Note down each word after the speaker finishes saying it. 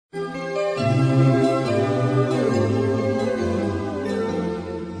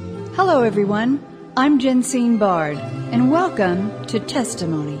Hello, everyone. I'm Jensine Bard, and welcome to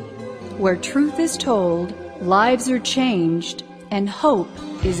Testimony, where truth is told, lives are changed, and hope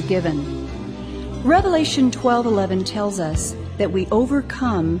is given. Revelation 12:11 tells us that we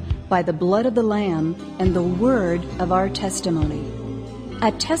overcome by the blood of the Lamb and the word of our testimony.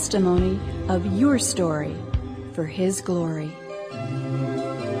 A testimony of your story for His glory.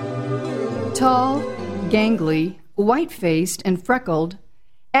 Tall, gangly, white-faced, and freckled,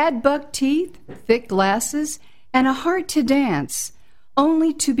 add buck teeth, thick glasses, and a heart to dance,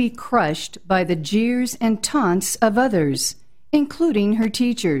 only to be crushed by the jeers and taunts of others, including her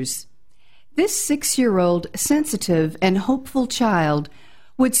teachers. This 6-year-old sensitive and hopeful child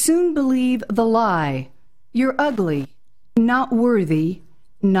would soon believe the lie, "You're ugly, not worthy,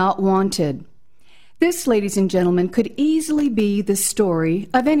 not wanted." This, ladies and gentlemen, could easily be the story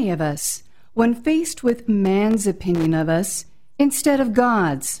of any of us when faced with man's opinion of us instead of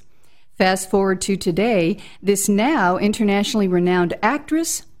God's. Fast forward to today, this now internationally renowned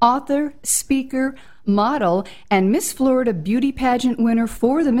actress, author, speaker, model, and Miss Florida beauty pageant winner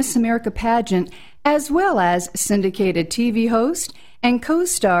for the Miss America pageant, as well as syndicated TV host and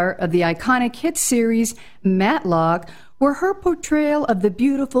co-star of the iconic hit series Matlock, where her portrayal of the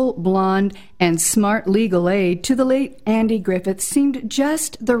beautiful, blonde, and smart legal aid to the late Andy Griffith seemed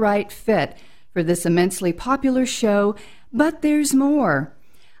just the right fit for this immensely popular show. But there's more.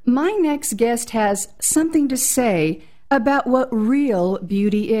 My next guest has something to say about what real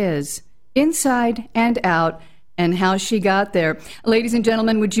beauty is, inside and out, and how she got there. Ladies and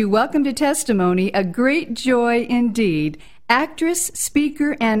gentlemen, would you welcome to Testimony, a great joy indeed, actress,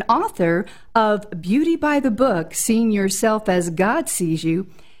 speaker, and author of Beauty by the Book, Seeing Yourself as God Sees You,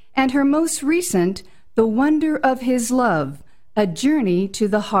 and her most recent, The Wonder of His Love, A Journey to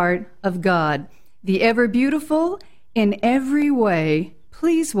the Heart of God. The ever beautiful, in every way,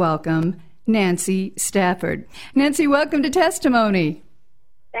 please welcome Nancy Stafford. Nancy, welcome to Testimony.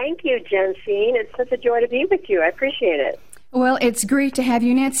 Thank you, Jensine. It's such a joy to be with you. I appreciate it. Well, it's great to have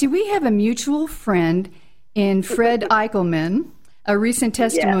you, Nancy. We have a mutual friend in Fred Eichelman, a recent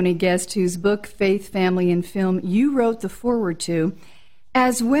testimony guest whose book, Faith, Family, and Film, you wrote the foreword to,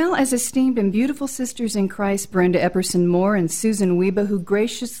 as well as esteemed and beautiful sisters in Christ, Brenda Epperson Moore and Susan Wiebe, who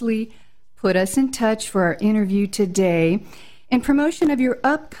graciously put us in touch for our interview today in promotion of your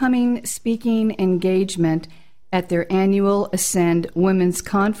upcoming speaking engagement at their annual Ascend Women's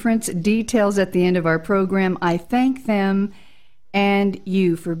Conference. Details at the end of our program. I thank them and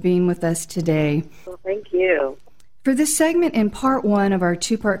you for being with us today. Well, thank you. For this segment in part one of our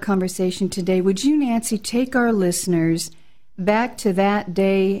two-part conversation today, would you, Nancy, take our listeners back to that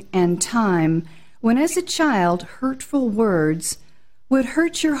day and time when, as a child, hurtful words would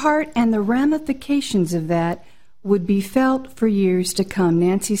hurt your heart, and the ramifications of that would be felt for years to come.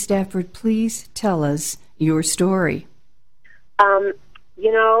 Nancy Stafford, please tell us your story.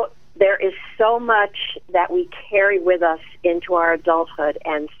 There is so much that we carry with us into our adulthood,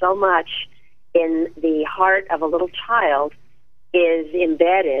 and so much in the heart of a little child is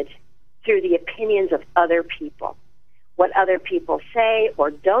embedded through the opinions of other people. What other people say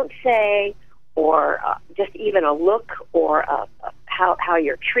or don't say, or just even a look, or how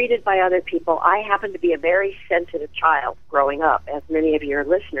you're treated by other people. I happen to be a very sensitive child growing up, as many of your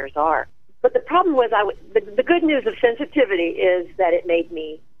listeners are. But the problem was, the good news of sensitivity is that it made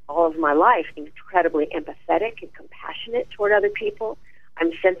me, all of my life, incredibly empathetic and compassionate toward other people.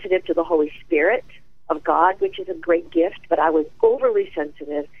 I'm sensitive to the Holy Spirit of God, which is a great gift, but I was overly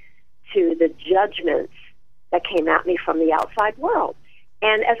sensitive to the judgments that came at me from the outside world.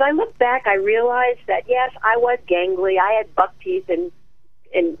 And as I look back, I realized that, yes, I was gangly. I had buck teeth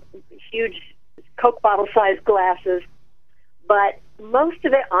and huge Coke bottle-sized glasses. But most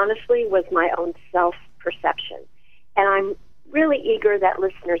of it, honestly, was my own self-perception. And I'm really eager that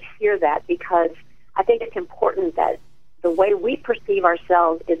listeners hear that, because I think it's important that the way we perceive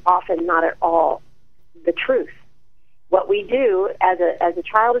ourselves is often not at all the truth. What we do, as a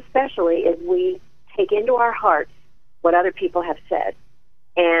child especially, is we take into our hearts what other people have said.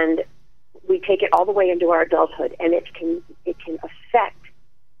 And we take it all the way into our adulthood, and it can affect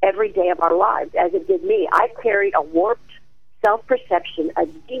every day of our lives, as it did me. I carried a warped self-perception, a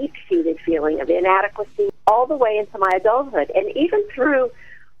deep-seated feeling of inadequacy all the way into my adulthood. And even through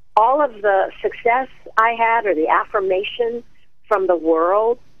all of the success I had, or the affirmation from the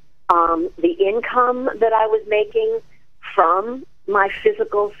world, the income that I was making from my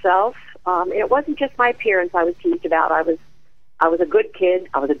physical self, it wasn't just my appearance I was teased about. I was a good kid.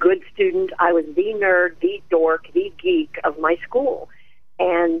 I was a good student. I was the nerd, the dork, the geek of my school.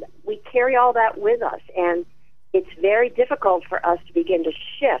 And we carry all that with us. And it's very difficult for us to begin to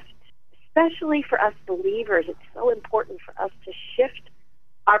shift especially for us believers, it's so important for us to shift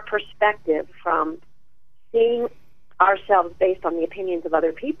our perspective from seeing ourselves based on the opinions of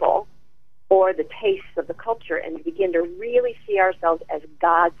other people or the tastes of the culture, and to begin to really see ourselves as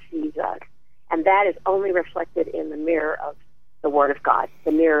God sees us. And that is only reflected in the mirror of the Word of God,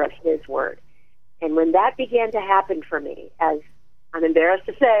 the mirror of His Word. And when that began to happen for me, as I'm embarrassed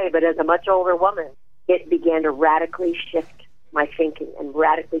to say, but as a much older woman, it began to radically shift my thinking and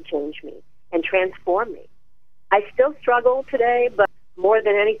radically change me and transform me. I still struggle today, but more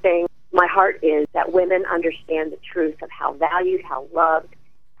than anything, my heart is that women understand the truth of how valued, how loved,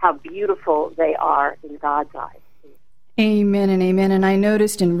 how beautiful they are in God's eyes. Amen and amen. And I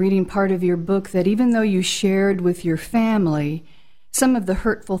noticed in reading part of your book that even though you shared with your family some of the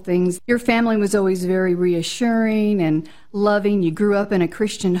hurtful things, your family was always very reassuring and loving. You grew up in a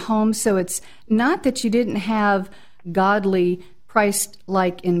Christian home, so it's not that you didn't have godly,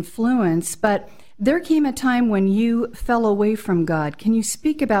 Christ-like influence, but there came a time when you fell away from God. Can you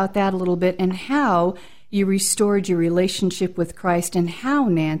speak about that a little bit and how you restored your relationship with Christ and how,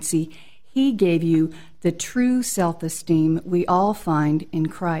 Nancy, He gave you the true self-esteem we all find in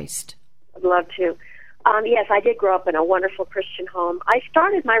Christ? I'd love to. Yes, I did grow up in a wonderful Christian home. I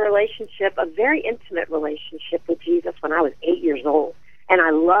started my relationship, a very intimate relationship with Jesus, when I was 8 years old, and I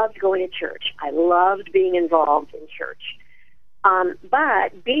loved going to church. I loved being involved in church.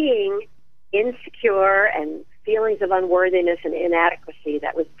 But being insecure and feelings of unworthiness and inadequacy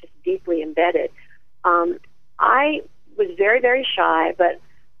that was just deeply embedded, I was very, very shy, but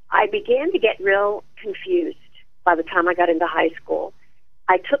I began to get real confused by the time I got into high school.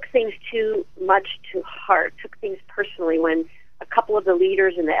 I took things too much to heart, took things personally when a couple of the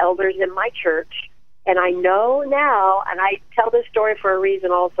leaders and the elders in my church, and I know now, and I tell this story for a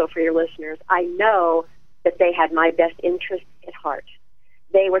reason also for your listeners, I know that they had my best interest at heart.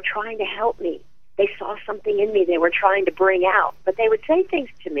 They were trying to help me. They saw something in me they were trying to bring out, but they would say things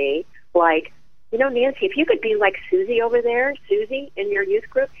to me like, you know, Nancy, if you could be like Susie over there, Susie in your youth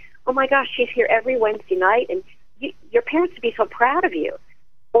group, oh my gosh, she's here every Wednesday night, and your parents would be so proud of you.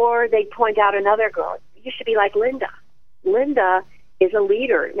 Or they'd point out another girl, you should be like Linda. Linda is a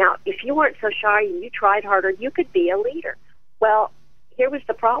leader. Now, if you weren't so shy and you tried harder, you could be a leader. Well, here was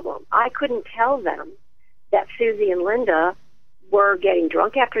the problem. I couldn't tell them that Susie and Linda were getting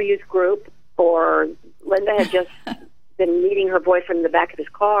drunk after youth group, or Linda had just been meeting her boyfriend in the back of his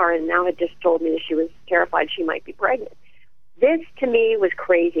car and now had just told me that she was terrified she might be pregnant. This, to me, was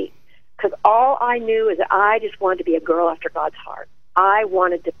crazy, because all I knew is that I just wanted to be a girl after God's heart. I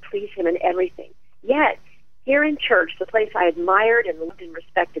wanted to please Him in everything. Yet, here in church, the place I admired and loved and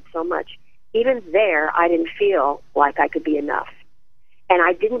respected so much, even there, I didn't feel like I could be enough. And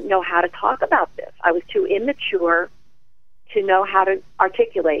I didn't know how to talk about this. I was too immature to know how to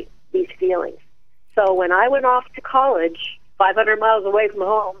articulate these feelings. So when I went off to college, 500 miles away from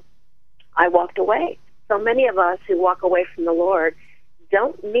home, I walked away. So many of us who walk away from the Lord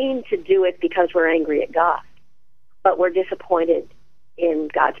don't mean to do it because we're angry at God, but we're disappointed in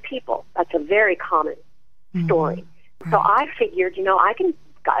God's people. That's a very common story. Mm-hmm. So I figured, you know,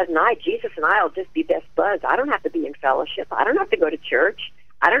 God and I, Jesus and I will just be best buds. I don't have to be in fellowship. I don't have to go to church.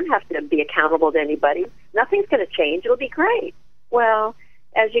 I don't have to be accountable to anybody. Nothing's going to change. It'll be great. Well,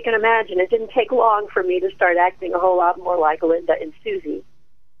 as you can imagine, it didn't take long for me to start acting a whole lot more like Linda and Susie.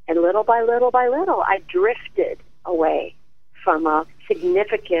 And little by little by little, I drifted away from a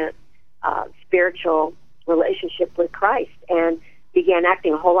significant spiritual relationship with Christ and began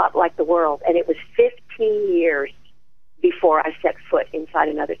acting a whole lot like the world. And it was 15 years before I set foot inside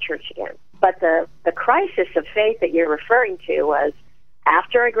another church again. But the crisis of faith that you're referring to was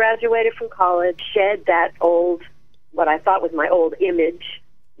after I graduated from college, shed that old, what I thought was my old image,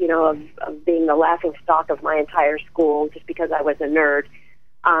 you know, of being the laughing stock of my entire school just because I was a nerd.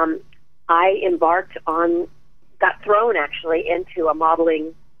 I got thrown actually into a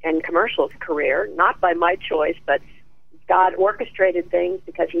modeling and commercials career, not by my choice, but God orchestrated things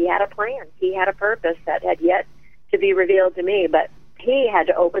because He had a plan. He had a purpose that had yet to be revealed to me, but He had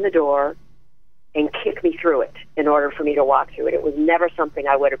to open the door and kick me through it in order for me to walk through it. It was never something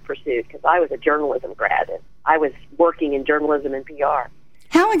I would have pursued because I was a journalism grad and I was working in journalism and PR.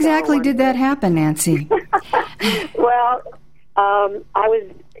 How exactly did that happen, Nancy? Well, I was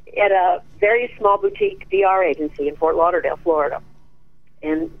at a very small boutique PR agency in Fort Lauderdale, Florida,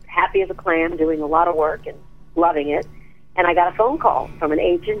 and happy as a clam, doing a lot of work and loving it. And I got a phone call from an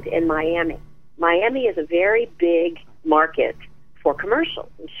agent in Miami. Miami is a very big market for commercials,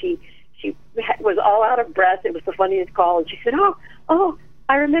 and she was all out of breath. It was the funniest call, and she said, "Oh,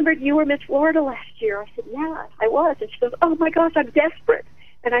 I remembered you were Miss Florida last year." I said, "Yeah, I was." And she goes, "Oh my gosh, I'm desperate.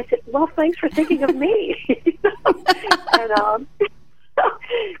 And I said, well, thanks for thinking of me. And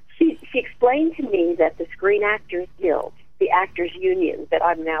she explained to me that the Screen Actors Guild, the actors union that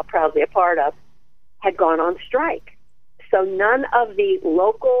I'm now proudly a part of, had gone on strike. So none of the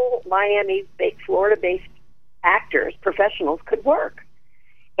local Miami-based, Florida-based actors, professionals, could work.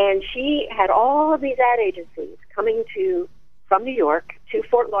 And she had all of these ad agencies coming from New York to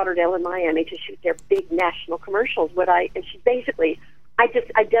Fort Lauderdale and Miami to shoot their big national commercials. And she basically, I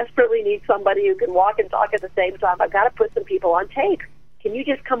desperately need somebody who can walk and talk at the same time. I've got to put some people on tape. Can you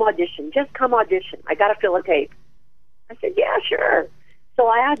just come audition? Just come audition. I got to fill a tape. I said, yeah, sure. So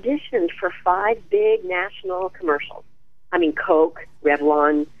I auditioned for 5 big national commercials. I mean, Coke,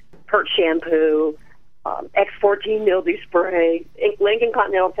 Revlon, Pert Shampoo, X14 mildew spray, Lincoln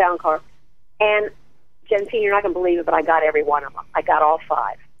Continental Town Car. And Jensine, you're not going to believe it, but I got every one of them. I got all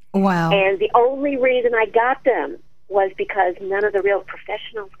 5. Wow. And the only reason I got them was because none of the real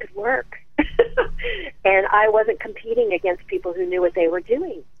professionals could work. And I wasn't competing against people who knew what they were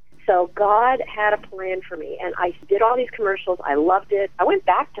doing. So God had a plan for me, and I did all these commercials. I loved it. I went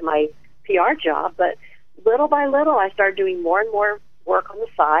back to my PR job, but little by little, I started doing more and more work on the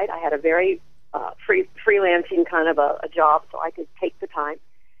side. I had a very freelancing kind of a job, so I could take the time.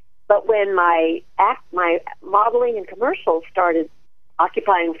 But when my modeling and commercials started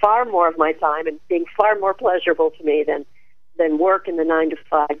occupying far more of my time and being far more pleasurable to me than work in the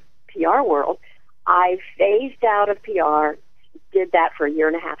 9-to-5 PR world, I phased out of PR, did that for a year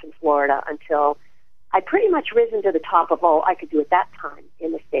and a half in Florida until I pretty much risen to the top of all I could do at that time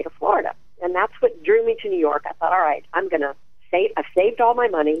in the state of Florida. And that's what drew me to New York. I thought, all right, I've saved all my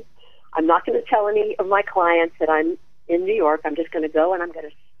money. I'm not going to tell any of my clients that I'm in New York. I'm just going to go and I'm going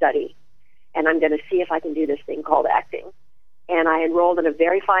to study. And I'm going to see if I can do this thing called acting. And I enrolled in a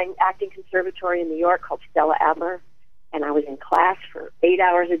very fine acting conservatory in New York called Stella Adler. And I was in class for 8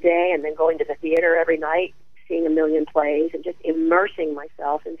 hours a day and then going to the theater every night, seeing a million plays and just immersing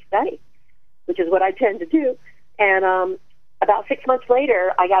myself in study, which is what I tend to do. And about 6 months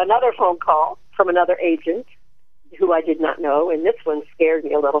later, I got another phone call from another agent who I did not know, and this one scared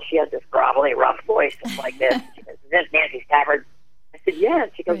me a little. She had this grovelly, rough voice like this. She goes, is this Nancy Stafford? I said,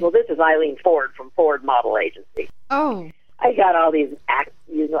 yes. She goes, well, this is Eileen Ford from Ford Model Agency. Oh. I got all these ad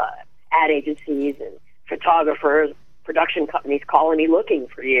agencies and photographers, production companies calling me looking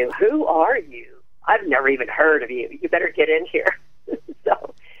for you. Who are you? I've never even heard of you. You better get in here.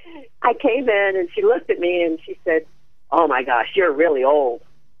 So I came in, and she looked at me, and she said, oh, my gosh, you're really old.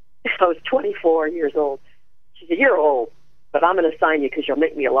 I was 24 years old. She said, you're old, but I'm going to sign you because you'll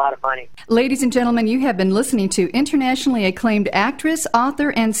make me a lot of money. Ladies and gentlemen, you have been listening to internationally acclaimed actress,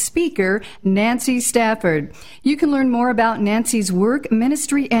 author, and speaker, Nancy Stafford. You can learn more about Nancy's work,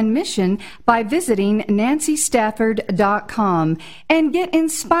 ministry, and mission by visiting nancystafford.com and get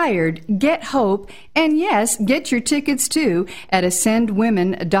inspired, get hope, and yes, get your tickets too at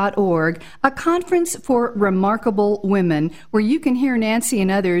ascendwomen.org, a conference for remarkable women where you can hear Nancy and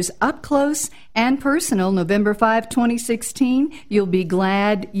others up close and personal, November 5, 2016. You'll be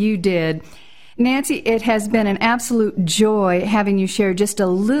glad you did. Nancy, it has been an absolute joy having you share just a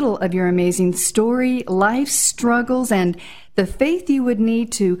little of your amazing story, life struggles, and the faith you would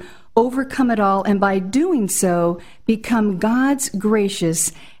need to overcome it all, and by doing so, become God's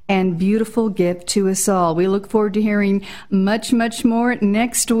gracious and beautiful gift to us all. We look forward to hearing much, much more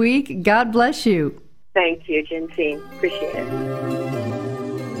next week. God bless you. Thank you, Jensine. Appreciate it.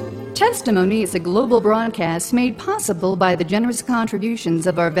 Testimony is a global broadcast made possible by the generous contributions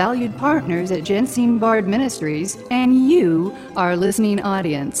of our valued partners at Jensine Bard Ministries and you, our listening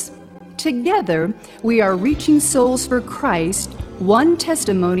audience. Together, we are reaching souls for Christ, one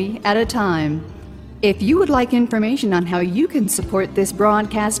testimony at a time. If you would like information on how you can support this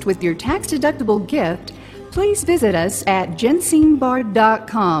broadcast with your tax-deductible gift, please visit us at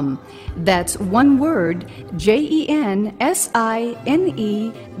jensinebard.com. That's one word,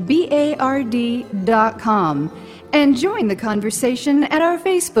 JENSINEBARD.com. And join the conversation at our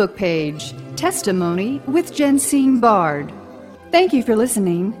Facebook page, Testimony with Jensine Bard. Thank you for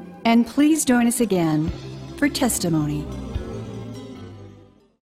listening, and please join us again for Testimony.